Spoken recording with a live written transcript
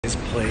This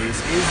place is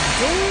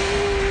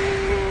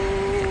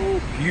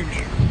dope.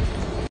 Huge.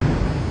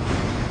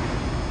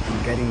 I'm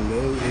getting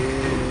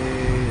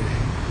loaded.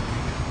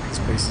 This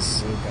place is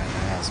so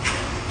badass, bro.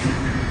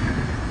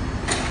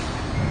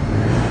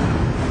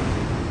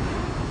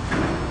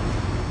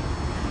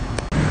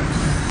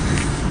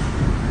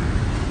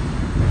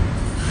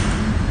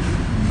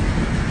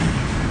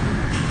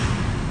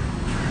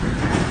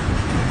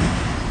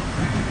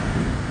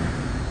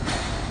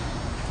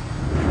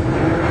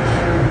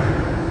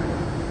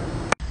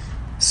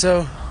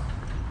 So,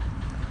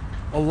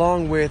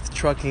 along with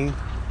trucking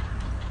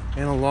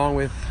and along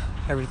with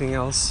everything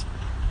else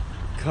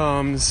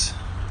comes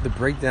the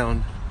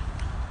breakdown.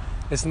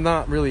 It's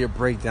not really a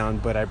breakdown,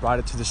 but I brought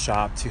it to the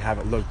shop to have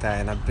it looked at,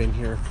 and I've been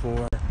here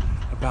for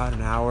about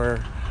an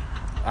hour,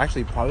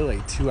 actually probably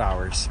like 2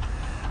 hours.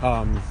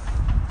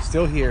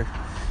 Still here.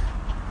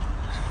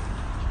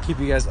 Keep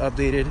you guys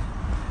updated,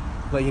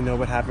 let you know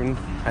what happened.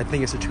 I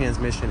think it's a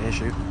transmission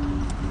issue.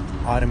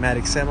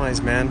 Automatic semis,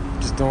 man,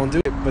 just don't do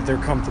it, but they're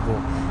comfortable.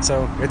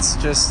 So it's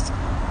just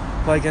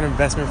like an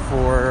investment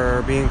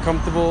for being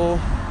comfortable,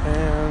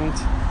 and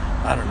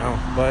I don't know,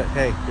 but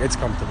hey, it's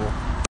comfortable.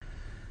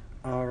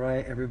 All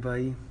right,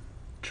 everybody,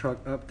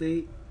 truck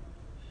update.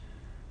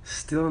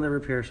 Still in the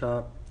repair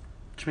shop.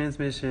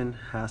 Transmission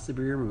has to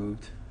be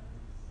removed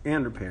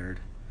and repaired.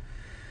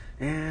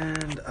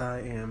 And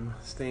I am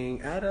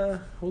staying at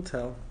a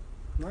hotel.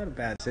 Not a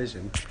bad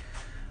decision.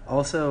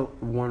 Also,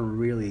 one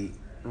really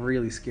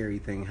scary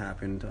thing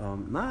happened.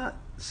 Not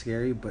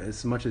scary, but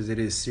as much as it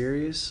is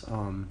serious,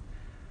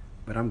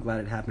 but I'm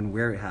glad it happened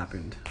where it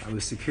happened. I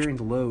was securing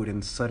the load,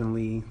 and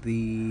suddenly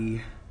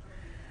the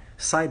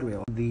side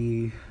rail,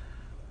 the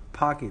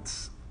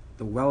pockets,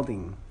 the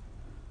welding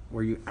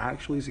where you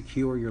actually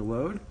secure your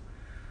load,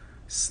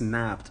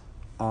 snapped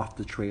off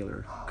the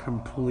trailer,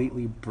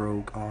 completely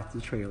broke off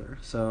the trailer.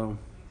 So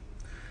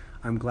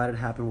I'm glad it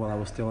happened while I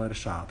was still at a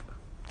shop.